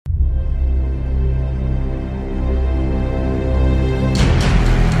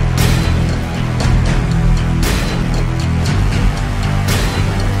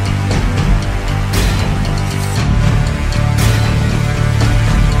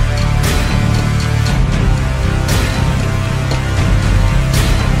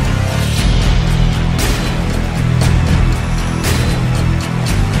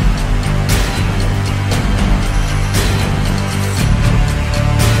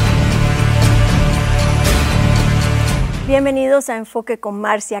Bienvenidos a Enfoque con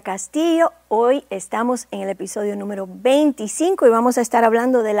Marcia Castillo. Hoy estamos en el episodio número 25 y vamos a estar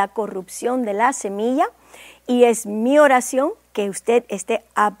hablando de la corrupción de la semilla. Y es mi oración que usted esté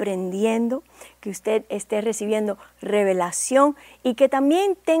aprendiendo, que usted esté recibiendo revelación y que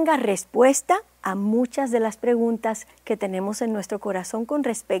también tenga respuesta a muchas de las preguntas que tenemos en nuestro corazón con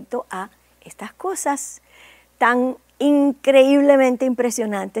respecto a estas cosas tan increíblemente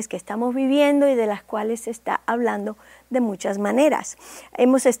impresionantes que estamos viviendo y de las cuales se está hablando de muchas maneras.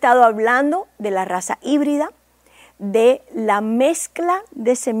 Hemos estado hablando de la raza híbrida, de la mezcla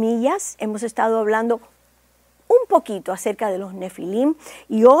de semillas, hemos estado hablando un poquito acerca de los nefilim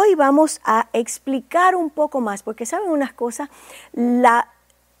y hoy vamos a explicar un poco más, porque saben unas cosas,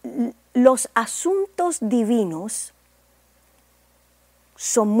 los asuntos divinos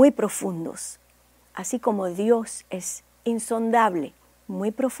son muy profundos, así como Dios es insondable,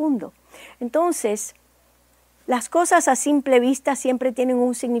 muy profundo. Entonces, las cosas a simple vista siempre tienen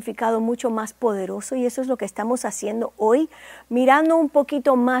un significado mucho más poderoso y eso es lo que estamos haciendo hoy, mirando un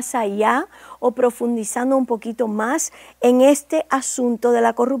poquito más allá o profundizando un poquito más en este asunto de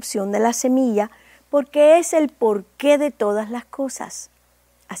la corrupción de la semilla, porque es el porqué de todas las cosas.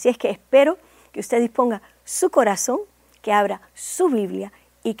 Así es que espero que usted disponga su corazón, que abra su Biblia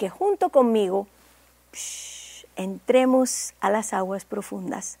y que junto conmigo entremos a las aguas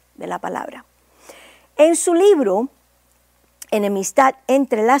profundas de la palabra. En su libro, Enemistad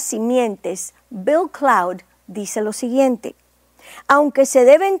entre las simientes, Bill Cloud dice lo siguiente: aunque se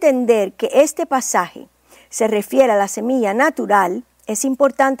debe entender que este pasaje se refiere a la semilla natural, es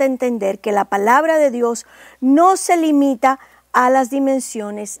importante entender que la palabra de Dios no se limita a las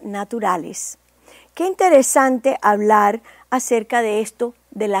dimensiones naturales. Qué interesante hablar acerca de esto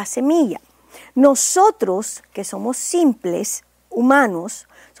de la semilla. Nosotros, que somos simples, humanos,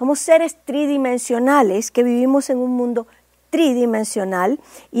 somos seres tridimensionales que vivimos en un mundo tridimensional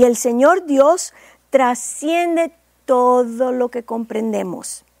y el Señor Dios trasciende todo lo que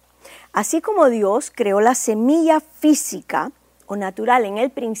comprendemos. Así como Dios creó la semilla física o natural en el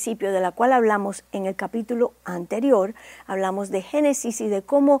principio, de la cual hablamos en el capítulo anterior, hablamos de Génesis y de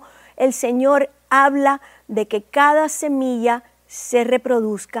cómo el Señor habla de que cada semilla se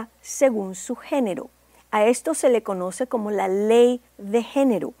reproduzca según su género. A esto se le conoce como la ley de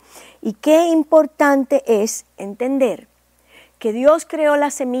género. Y qué importante es entender que Dios creó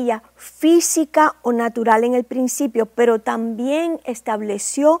la semilla física o natural en el principio, pero también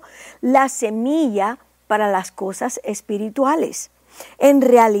estableció la semilla para las cosas espirituales. En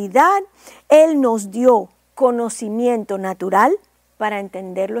realidad, Él nos dio conocimiento natural para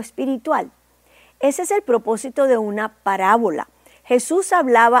entender lo espiritual. Ese es el propósito de una parábola. Jesús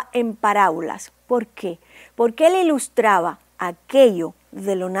hablaba en parábolas. ¿Por qué? Porque Él ilustraba aquello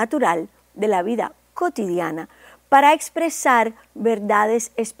de lo natural, de la vida cotidiana, para expresar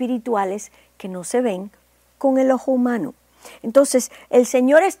verdades espirituales que no se ven con el ojo humano. Entonces, el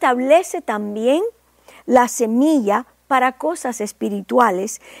Señor establece también la semilla para cosas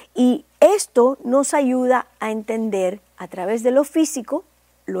espirituales y esto nos ayuda a entender a través de lo físico,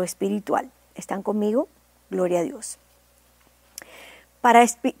 lo espiritual. ¿Están conmigo? Gloria a Dios.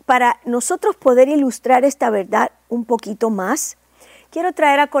 Para nosotros poder ilustrar esta verdad un poquito más, quiero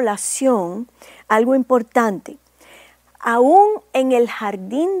traer a colación algo importante. Aún en el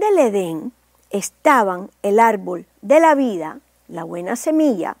jardín del Edén estaban el árbol de la vida, la buena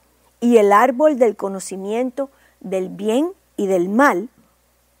semilla, y el árbol del conocimiento del bien y del mal,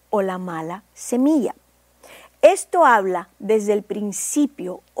 o la mala semilla. Esto habla desde el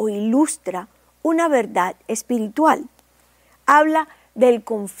principio o ilustra una verdad espiritual. Habla del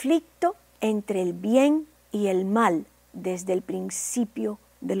conflicto entre el bien y el mal desde el principio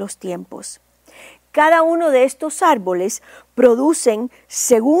de los tiempos. Cada uno de estos árboles producen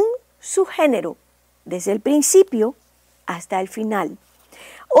según su género, desde el principio hasta el final.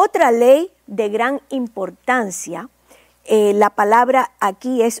 Otra ley de gran importancia, la palabra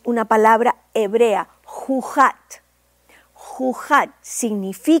aquí es una palabra hebrea, jujat. Jujat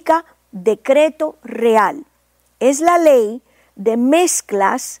significa decreto real. Es la ley de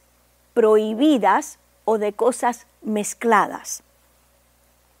mezclas prohibidas o de cosas mezcladas.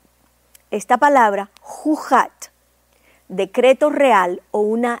 Esta palabra, jujat, decreto real o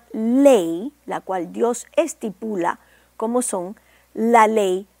una ley, la cual Dios estipula como son la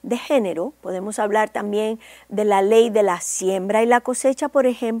ley de género. Podemos hablar también de la ley de la siembra y la cosecha, por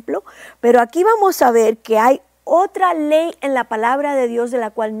ejemplo, pero aquí vamos a ver que hay otra ley en la palabra de Dios de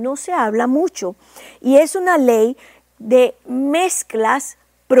la cual no se habla mucho y es una ley de mezclas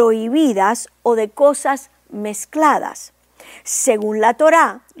prohibidas o de cosas mezcladas. Según la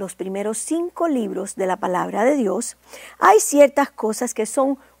Torá, los primeros 5 libros de la palabra de Dios, hay ciertas cosas que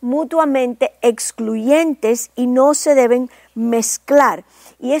son mutuamente excluyentes y no se deben mezclar.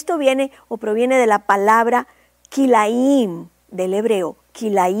 Y esto viene o proviene de la palabra kilaim, del hebreo,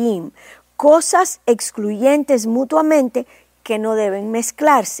 kilaim. Cosas excluyentes mutuamente que no deben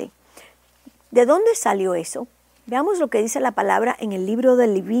mezclarse. ¿De dónde salió eso? Veamos lo que dice la palabra en el libro de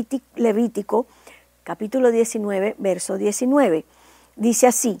Levítico, capítulo 19, verso 19. Dice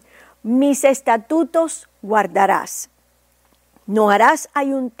así: mis estatutos guardarás. No harás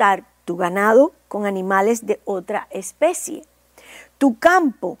ayuntar tu ganado con animales de otra especie. Tu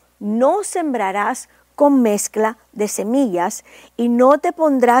campo no sembrarás con mezcla de semillas y no te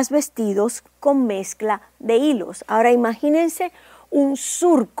pondrás vestidos con mezcla de hilos. Ahora imagínense un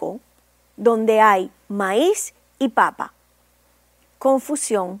surco donde hay maíz y papa.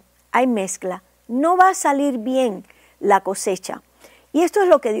 Confusión, hay mezcla. No va a salir bien la cosecha. Y esto es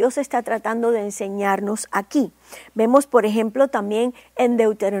lo que Dios está tratando de enseñarnos aquí. Vemos, por ejemplo, también en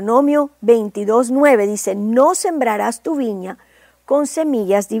Deuteronomio 22:9, dice: no sembrarás tu viña con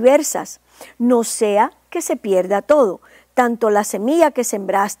semillas diversas, no sea que se pierda todo, tanto la semilla que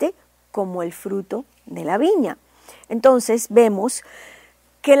sembraste como el fruto de la viña. Entonces vemos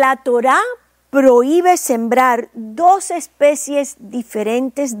que la Torá prohíbe sembrar 2 especies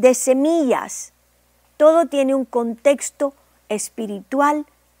diferentes de semillas. Todo tiene un contexto espiritual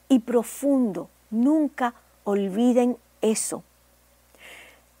y profundo. Nunca olviden eso.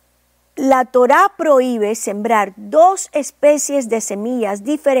 La Torá prohíbe sembrar 2 especies de semillas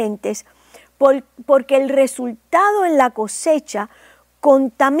diferentes porque el resultado en la cosecha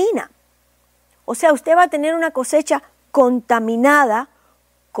contamina. O sea, usted va a tener una cosecha contaminada,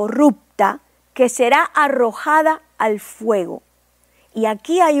 corrupta, que será arrojada al fuego. Y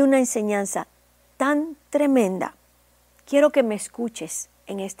aquí hay una enseñanza tan tremenda. Quiero que me escuches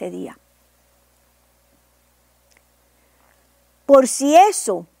en este día. Por si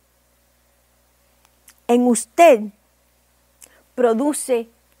eso en usted produce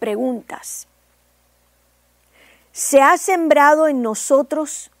preguntas. ¿Se ha sembrado en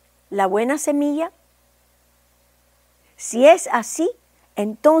nosotros la buena semilla? Si es así,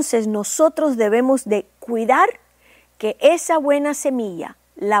 entonces nosotros debemos de cuidar que esa buena semilla,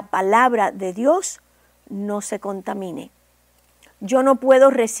 la palabra de Dios, no se contamine. Yo no puedo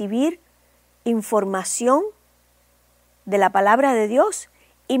recibir información de la palabra de Dios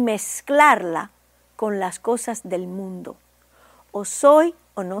y mezclarla con las cosas del mundo. O soy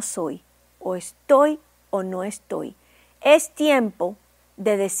o no soy, o estoy o no estoy. Es tiempo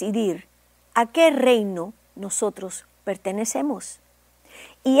de decidir a qué reino nosotros pertenecemos.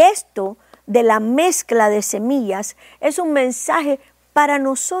 Y esto de la mezcla de semillas es un mensaje para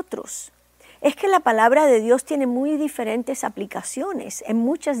nosotros. Es que la palabra de Dios tiene muy diferentes aplicaciones, en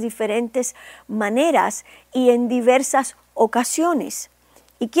muchas diferentes maneras y en diversas ocasiones.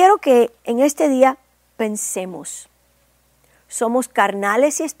 Y quiero que en este día pensemos, ¿somos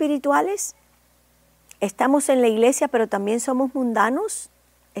carnales y espirituales? ¿Estamos en la iglesia pero también somos mundanos?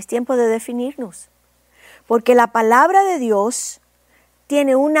 Es tiempo de definirnos. Porque la palabra de Dios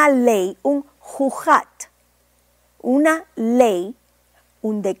tiene una ley, un jujat, una ley,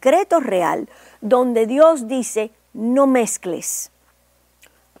 un decreto real, donde Dios dice: no mezcles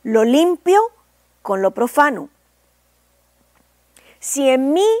lo limpio con lo profano. Si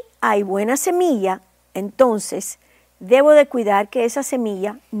en mí hay buena semilla, entonces debo de cuidar que esa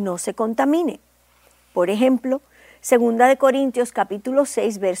semilla no se contamine. Por ejemplo, 2 Corintios capítulo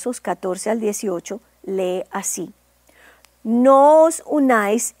 6, versos 14 al 18, lee así: no os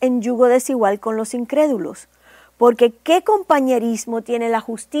unáis en yugo desigual con los incrédulos, porque ¿qué compañerismo tiene la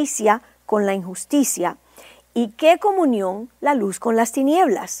justicia con la injusticia? ¿Y qué comunión la luz con las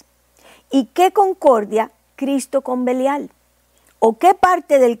tinieblas? ¿Y qué concordia Cristo con Belial? ¿O qué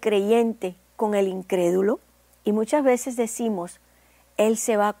parte del creyente con el incrédulo? Y muchas veces decimos: él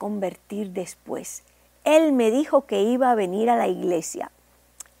se va a convertir después. Él me dijo que iba a venir a la iglesia.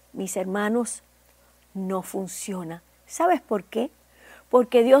 Mis hermanos, no funciona. ¿Sabes por qué?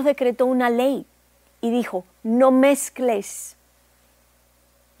 Porque Dios decretó una ley y dijo: no mezcles.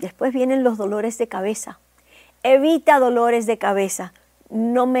 Después vienen los dolores de cabeza. Evita dolores de cabeza.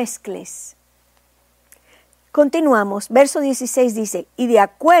 No mezcles. Continuamos. Verso 16 dice: ¿y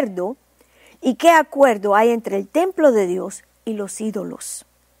qué acuerdo hay entre el templo de Dios y los ídolos?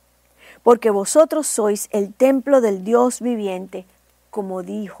 Porque vosotros sois el templo del Dios viviente, como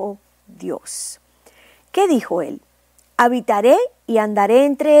dijo Dios. ¿Qué dijo él? Habitaré y andaré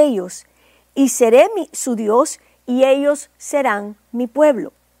entre ellos, y seré su Dios, y ellos serán mi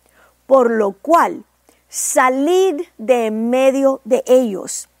pueblo. Por lo cual, salid de en medio de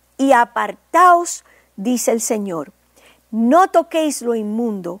ellos y apartaos, dice el Señor. No toquéis lo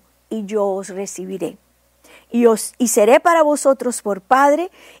inmundo y yo os recibiré. Y seré para vosotros por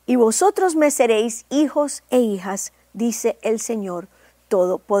padre, y vosotros me seréis hijos e hijas, dice el Señor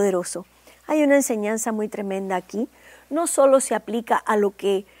Todopoderoso. Hay una enseñanza muy tremenda aquí. No solo se aplica a lo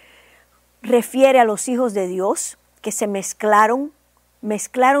que refiere a los hijos de Dios, que se mezclaron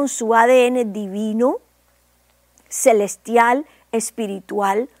su ADN divino, celestial,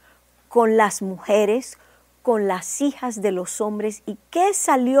 espiritual, con las mujeres, con las hijas de los hombres. ¿Y qué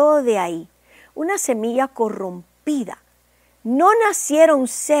salió de ahí? Una semilla corrompida. No nacieron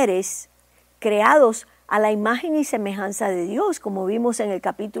seres creados a la imagen y semejanza de Dios, como vimos en el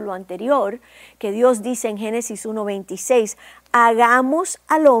capítulo anterior, que Dios dice en Génesis 1:26, hagamos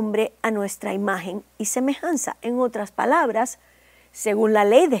al hombre a nuestra imagen y semejanza. En otras palabras, según la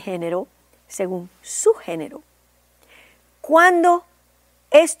ley de género, según su género. Cuando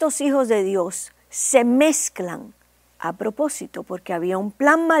estos hijos de Dios se mezclan, a propósito, porque había un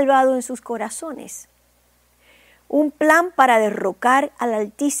plan malvado en sus corazones, un plan para derrocar al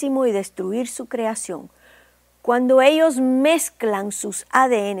Altísimo y destruir su creación. Cuando ellos mezclan sus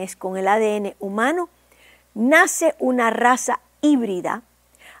ADNs con el ADN humano, nace una raza híbrida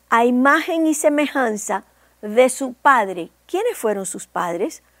a imagen y semejanza de su padre. ¿Quiénes fueron sus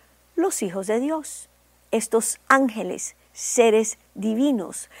padres? Los hijos de Dios, estos ángeles, seres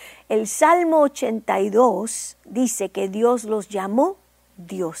divinos. El Salmo 82 dice que Dios los llamó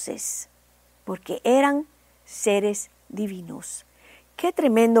dioses, porque eran seres divinos. Qué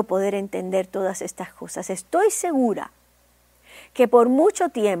tremendo poder entender todas estas cosas. Estoy segura que por mucho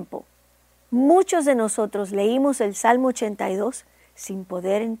tiempo muchos de nosotros leímos el Salmo 82 sin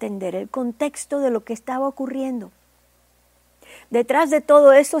poder entender el contexto de lo que estaba ocurriendo. Detrás de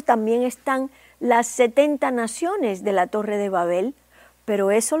todo eso también están las 70 naciones de la Torre de Babel,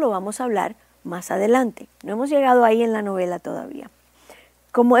 pero eso lo vamos a hablar más adelante. No hemos llegado ahí en la novela todavía.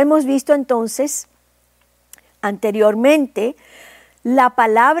 Como hemos visto entonces anteriormente, la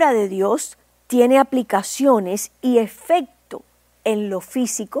palabra de Dios tiene aplicaciones y efecto en lo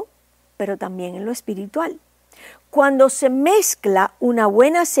físico, pero también en lo espiritual. Cuando se mezcla una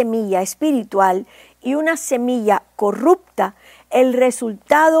buena semilla espiritual y una semilla corrupta, el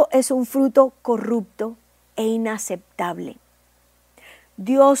resultado es un fruto corrupto e inaceptable.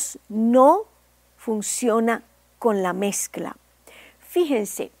 Dios no funciona con la mezcla.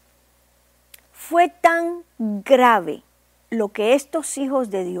 Fíjense, fue tan grave lo que estos hijos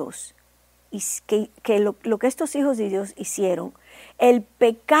de Dios, lo que estos hijos de Dios hicieron, el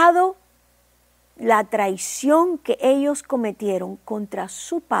pecado, la traición que ellos cometieron contra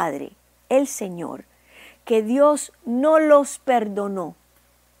su Padre, el Señor, que Dios no los perdonó.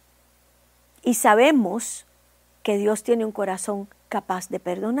 Y sabemos que Dios tiene un corazón capaz de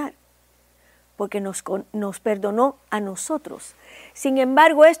perdonar, porque nos perdonó a nosotros. Sin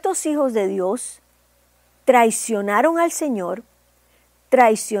embargo, estos hijos de Dios traicionaron al Señor,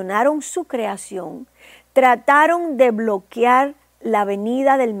 traicionaron su creación, trataron de bloquear la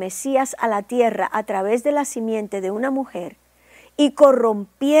venida del Mesías a la tierra a través de la simiente de una mujer y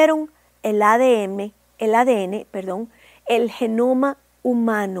corrompieron el genoma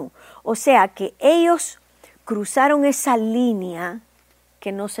humano. O sea que ellos cruzaron esa línea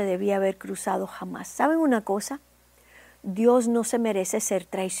que no se debía haber cruzado jamás. ¿Saben una cosa? Dios no se merece ser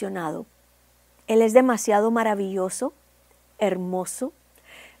traicionado. Él es demasiado maravilloso, hermoso.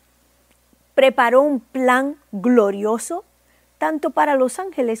 Preparó un plan glorioso, tanto para los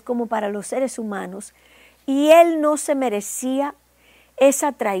ángeles como para los seres humanos. Y Él no se merecía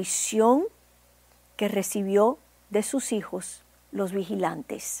esa traición que recibió de sus hijos, los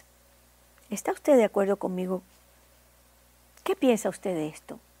vigilantes. ¿Está usted de acuerdo conmigo? ¿Qué piensa usted de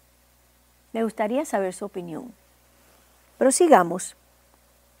esto? Me gustaría saber su opinión. Pero sigamos.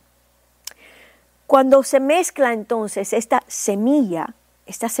 Cuando se mezcla entonces esta semilla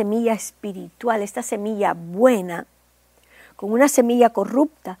espiritual, esta semilla buena, con una semilla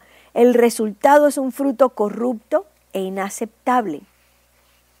corrupta, el resultado es un fruto corrupto e inaceptable.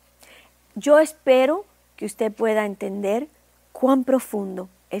 Yo espero que usted pueda entender cuán profundo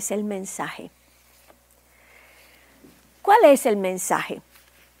es el mensaje. ¿Cuál es el mensaje?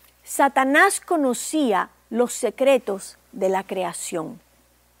 Satanás conocía los secretos de la creación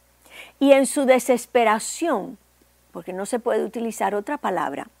y en su desesperación, porque no se puede utilizar otra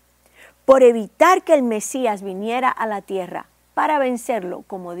palabra, por evitar que el Mesías viniera a la tierra para vencerlo,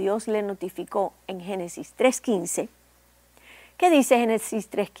 como Dios le notificó en Génesis 3:15. ¿Qué dice Génesis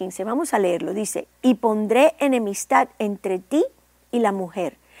 3:15? Vamos a leerlo. Dice, y pondré enemistad entre ti y la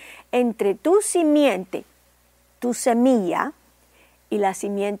mujer, entre tu simiente, tu semilla, y la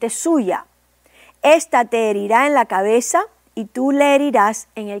simiente suya. Esta te herirá en la cabeza y tú le herirás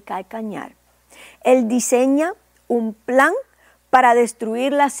en el calcañar. Él diseña un plan para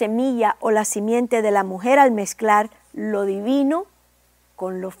destruir la semilla o la simiente de la mujer al mezclar lo divino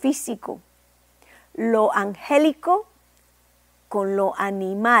con lo físico, lo angélico con lo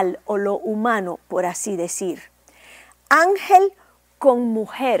animal o lo humano, por así decir. Ángel con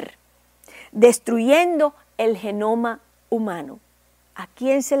mujer, destruyendo el genoma humano. ¿A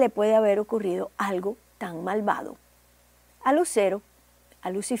quién se le puede haber ocurrido algo tan malvado? A Lucero, a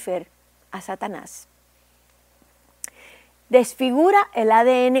Lucifer, a Satanás. Desfigura el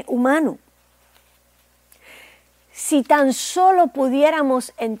ADN humano. Si tan solo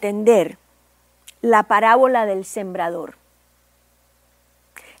pudiéramos entender la parábola del sembrador,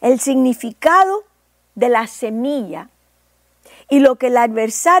 el significado de la semilla y lo que el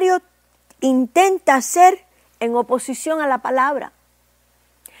adversario intenta hacer en oposición a la palabra.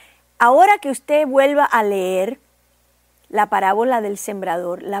 Ahora que usted vuelva a leer la parábola del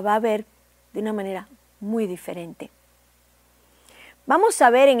sembrador, la va a ver de una manera muy diferente. Vamos a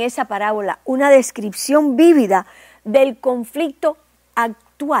ver en esa parábola una descripción vívida del conflicto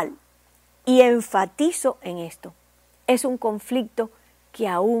actual y enfatizo en esto. Es un conflicto que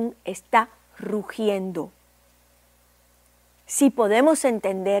aún está rugiendo. Si podemos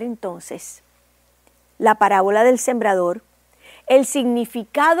entender entonces la parábola del sembrador, el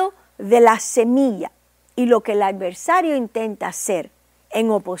significado de la semilla y lo que el adversario intenta hacer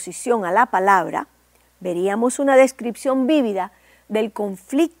en oposición a la palabra, veríamos una descripción vívida del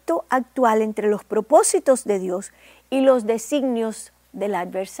conflicto actual entre los propósitos de Dios y los designios del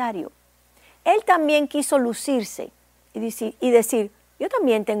adversario. Él también quiso lucirse y decir, yo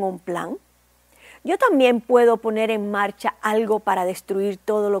también tengo un plan, yo también puedo poner en marcha algo para destruir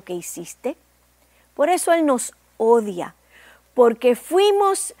todo lo que hiciste. Por eso Él nos odia, porque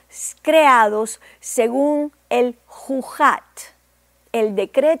fuimos creados según el Jujat, el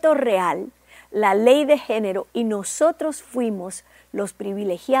decreto real, la ley de género, y nosotros fuimos los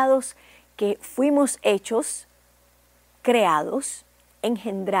privilegiados que fuimos hechos, creados,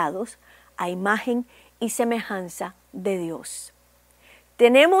 engendrados a imagen y semejanza de Dios.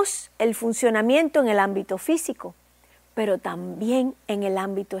 Tenemos el funcionamiento en el ámbito físico, pero también en el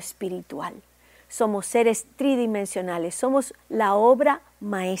ámbito espiritual. Somos seres tridimensionales, somos la obra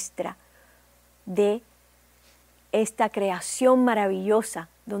maestra de esta creación maravillosa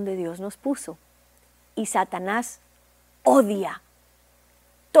donde Dios nos puso. Y Satanás odia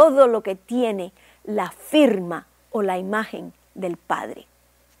todo lo que tiene la firma o la imagen del Padre.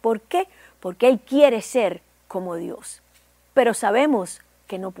 ¿Por qué? Porque Él quiere ser como Dios. Pero sabemos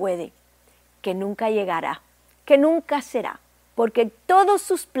que no puede, que nunca llegará, que nunca será, porque todos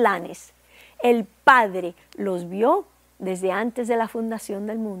sus planes el Padre los vio desde antes de la fundación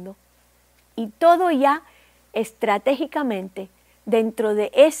del mundo, y todo ya estratégicamente dentro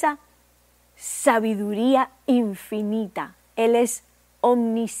de esa sabiduría infinita. Él es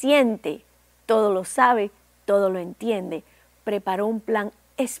omnisciente, todo lo sabe, todo lo entiende. Preparó un plan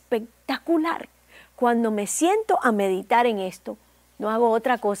espectacular. Cuando me siento a meditar en esto, no hago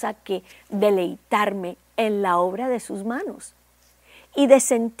otra cosa que deleitarme en la obra de sus manos y de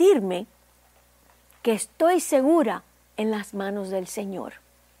sentirme que estoy segura en las manos del Señor,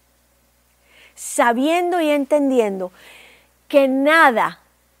 sabiendo y entendiendo que nada,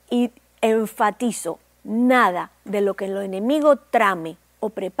 y enfatizo, nada de lo que el enemigo trame o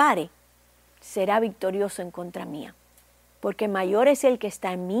prepare será victorioso en contra mía, porque mayor es el que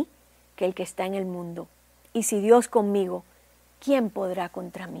está en mí que el que está en el mundo. Y si Dios conmigo, ¿quién podrá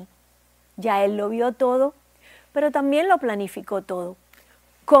contra mí? Ya Él lo vio todo, pero también lo planificó todo.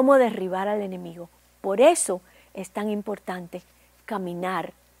 Cómo derribar al enemigo. Por eso es tan importante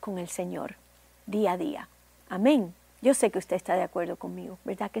caminar con el Señor día a día. Amén. Yo sé que usted está de acuerdo conmigo,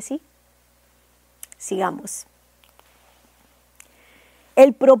 ¿verdad que sí? Sigamos.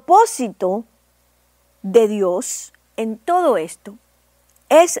 El propósito de Dios en todo esto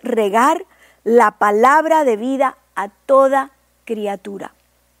es regar la palabra de vida a toda criatura.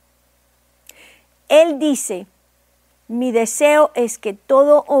 Él dice, mi deseo es que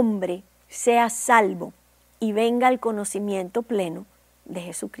todo hombre sea salvo y venga al conocimiento pleno de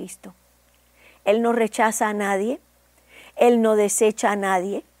Jesucristo. Él no rechaza a nadie, Él no desecha a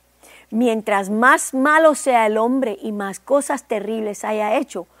nadie. Mientras más malo sea el hombre y más cosas terribles haya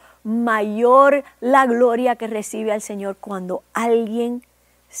hecho, mayor la gloria que recibe al Señor cuando alguien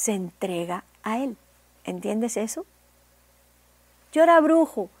se entrega a Él. ¿Entiendes eso? Yo era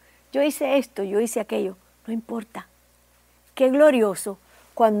brujo, yo hice esto, yo hice aquello. No importa. Qué glorioso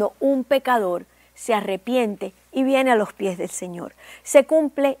cuando un pecador se arrepiente y viene a los pies del Señor. Se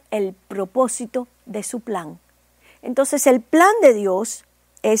cumple el propósito de su plan. Entonces el plan de Dios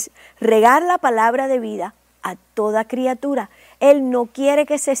es regar la palabra de vida a toda criatura. Él no quiere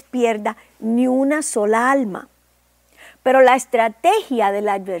que se pierda ni una sola alma. Pero la estrategia del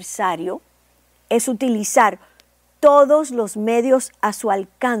adversario es utilizar todos los medios a su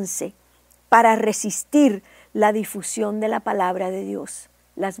alcance para resistir la difusión de la palabra de Dios,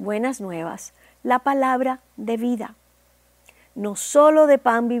 las buenas nuevas, la palabra de vida. No solo de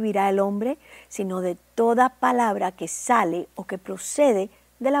pan vivirá el hombre, sino de toda palabra que sale o que procede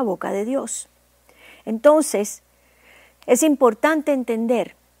de la boca de Dios. Entonces, es importante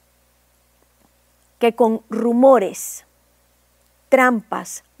entender que con rumores,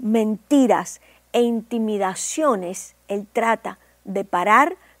 trampas, mentiras e intimidaciones, Él trata de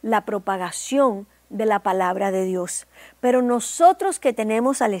parar la propagación de la palabra de Dios. Pero nosotros que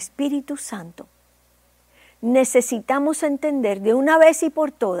tenemos al Espíritu Santo, necesitamos entender de una vez y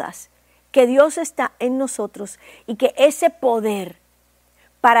por todas que Dios está en nosotros y que ese poder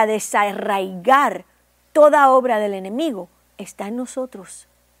para desarraigar toda obra del enemigo está en nosotros.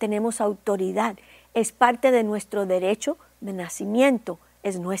 Tenemos autoridad, es parte de nuestro derecho de nacimiento,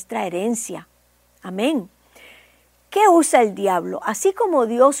 es nuestra herencia. Amén. ¿Qué usa el diablo? Así como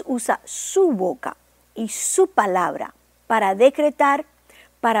Dios usa su boca y su palabra para decretar,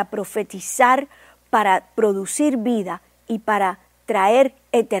 para profetizar, para producir vida y para traer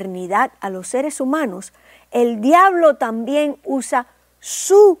eternidad a los seres humanos, el diablo también usa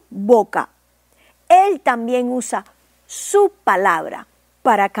su boca. Él también usa su palabra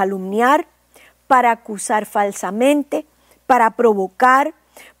para calumniar, para acusar falsamente, para provocar,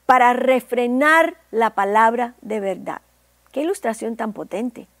 para refrenar la palabra de verdad. Qué ilustración tan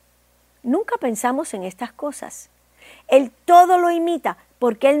potente. Nunca pensamos en estas cosas. Él todo lo imita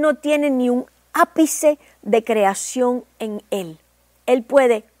porque Él no tiene ni un ápice de creación en Él. Él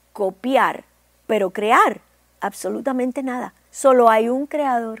puede copiar, pero crear absolutamente nada. Solo hay un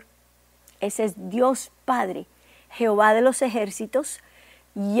creador. Ese es Dios Padre, Jehová de los ejércitos,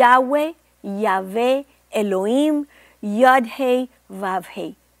 Yahweh, Yahvé, Elohim, Yod-Hei,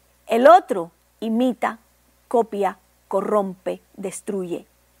 Vav-Hei. El otro imita, copia, corrompe, destruye.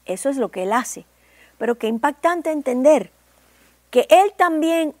 Eso es lo que Él hace. Pero qué impactante entender que Él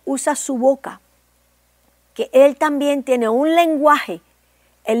también usa su boca, que Él también tiene un lenguaje.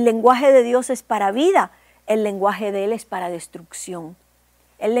 El lenguaje de Dios es para vida, el lenguaje de Él es para destrucción.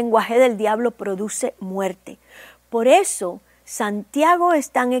 El lenguaje del diablo produce muerte. Por eso Santiago es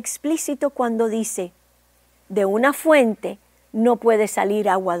tan explícito cuando dice, de una fuente no puede salir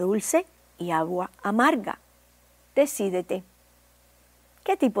agua dulce y agua amarga. Decídete.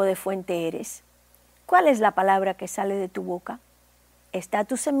 ¿Qué tipo de fuente eres? ¿Cuál es la palabra que sale de tu boca? ¿Está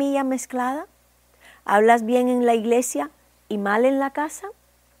tu semilla mezclada? ¿Hablas bien en la iglesia y mal en la casa?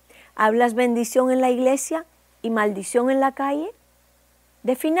 ¿Hablas bendición en la iglesia y maldición en la calle?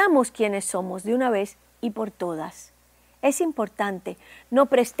 Definamos quiénes somos de una vez y por todas. Es importante no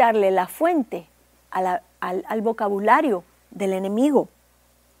prestarle la fuente al vocabulario del enemigo,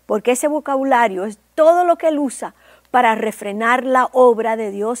 porque ese vocabulario es todo lo que él usa para refrenar la obra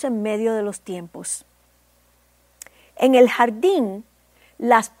de Dios en medio de los tiempos. En el jardín,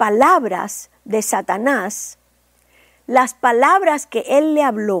 las palabras de Satanás, las palabras que él le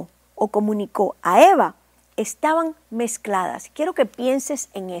habló o comunicó a Eva, estaban mezcladas. Quiero que pienses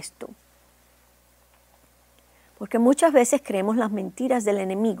en esto, porque muchas veces creemos las mentiras del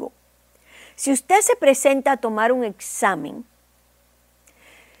enemigo. Si usted se presenta a tomar un examen,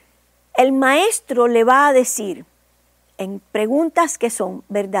 el maestro le va a decir, en preguntas que son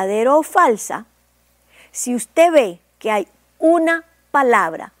verdadera o falsa, si usted ve que hay una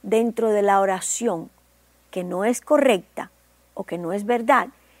palabra dentro de la oración que no es correcta o que no es verdad,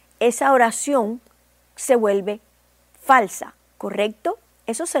 esa oración se vuelve falsa, ¿correcto?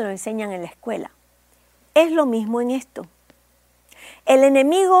 Eso se lo enseñan en la escuela. Es lo mismo en esto. El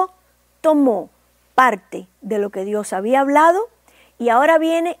enemigo tomó parte de lo que Dios había hablado y ahora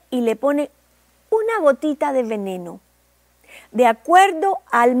viene y le pone una gotita de veneno. De acuerdo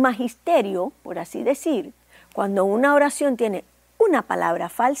al magisterio, por así decir, cuando una oración tiene una palabra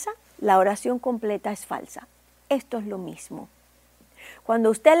falsa, la oración completa es falsa. Esto es lo mismo. Cuando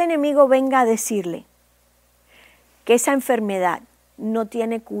usted el enemigo venga a decirle que esa enfermedad no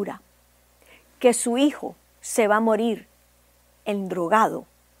tiene cura, que su hijo se va a morir endrogado,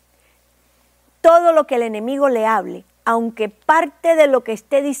 todo lo que el enemigo le hable, aunque parte de lo que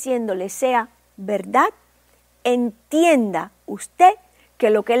esté diciéndole sea verdad, entienda usted que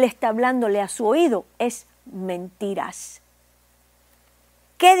lo que él está hablándole a su oído es mentiras.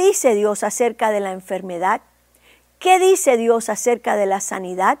 ¿Qué dice Dios acerca de la enfermedad? ¿Qué dice Dios acerca de la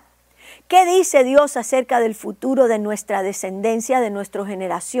sanidad? ¿Qué dice Dios acerca del futuro de nuestra descendencia, de nuestras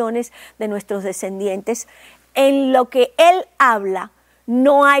generaciones, de nuestros descendientes? En lo que Él habla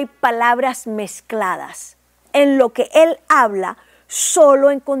no hay palabras mezcladas. En lo que Él habla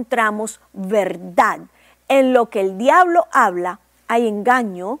solo encontramos verdad. En lo que el diablo habla hay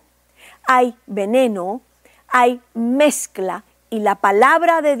engaño, hay veneno, hay mezcla. Y la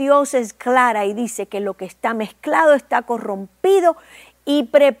palabra de Dios es clara y dice que lo que está mezclado está corrompido y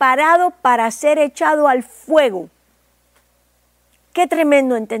preparado para ser echado al fuego. Qué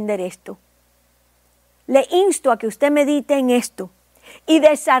tremendo entender esto. Le insto a que usted medite en esto y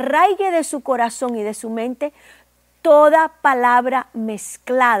desarraigue de su corazón y de su mente toda palabra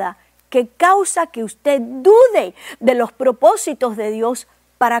mezclada que causa que usted dude de los propósitos de Dios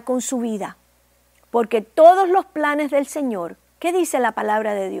para con su vida. Porque todos los planes del Señor, ¿qué dice la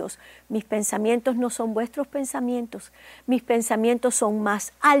palabra de Dios? Mis pensamientos no son vuestros pensamientos, mis pensamientos son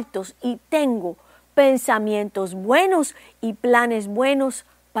más altos y tengo pensamientos buenos y planes buenos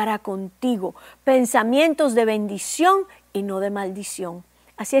para contigo, pensamientos de bendición y no de maldición.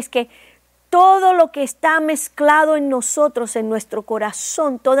 Así es que todo lo que está mezclado en nosotros, en nuestro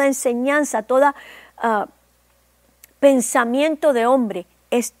corazón, toda enseñanza, todo pensamiento de hombre,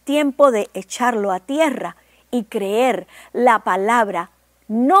 es tiempo de echarlo a tierra y creer la palabra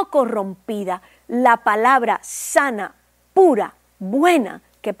no corrompida, la palabra sana, pura, buena,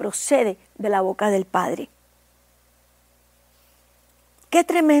 que procede de la boca del Padre. ¡Qué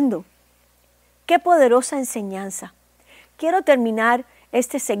tremendo! ¡Qué poderosa enseñanza! Quiero terminar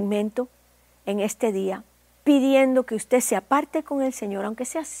este segmento en este día pidiendo que usted se aparte con el Señor, aunque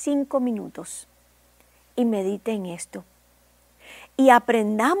sea 5 minutos, y medite en esto. Y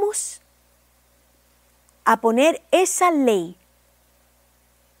aprendamos a poner esa ley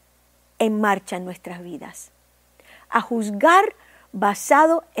en marcha en nuestras vidas. A juzgar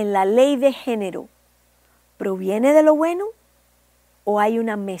basado en la ley de género. ¿Proviene de lo bueno o hay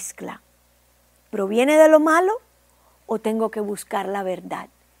una mezcla? ¿Proviene de lo malo o tengo que buscar la verdad?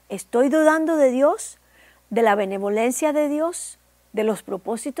 ¿Estoy dudando de Dios, de la benevolencia de Dios, de los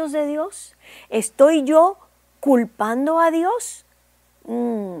propósitos de Dios? ¿Estoy yo culpando a Dios?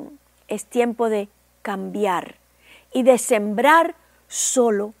 Es tiempo de cambiar y de sembrar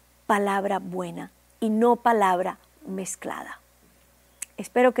solo palabra buena y no palabra mezclada.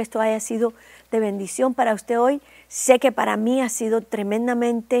 Espero que esto haya sido de bendición para usted hoy. Sé que para mí ha sido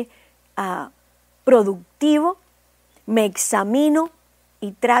tremendamente productivo. Me examino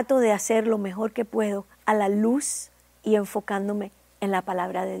y trato de hacer lo mejor que puedo a la luz y enfocándome en la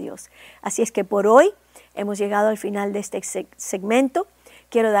palabra de Dios. Así es que por hoy hemos llegado al final de este segmento.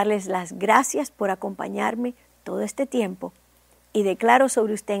 Quiero darles las gracias por acompañarme todo este tiempo y declaro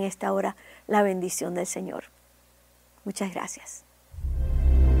sobre usted en esta hora la bendición del Señor. Muchas gracias.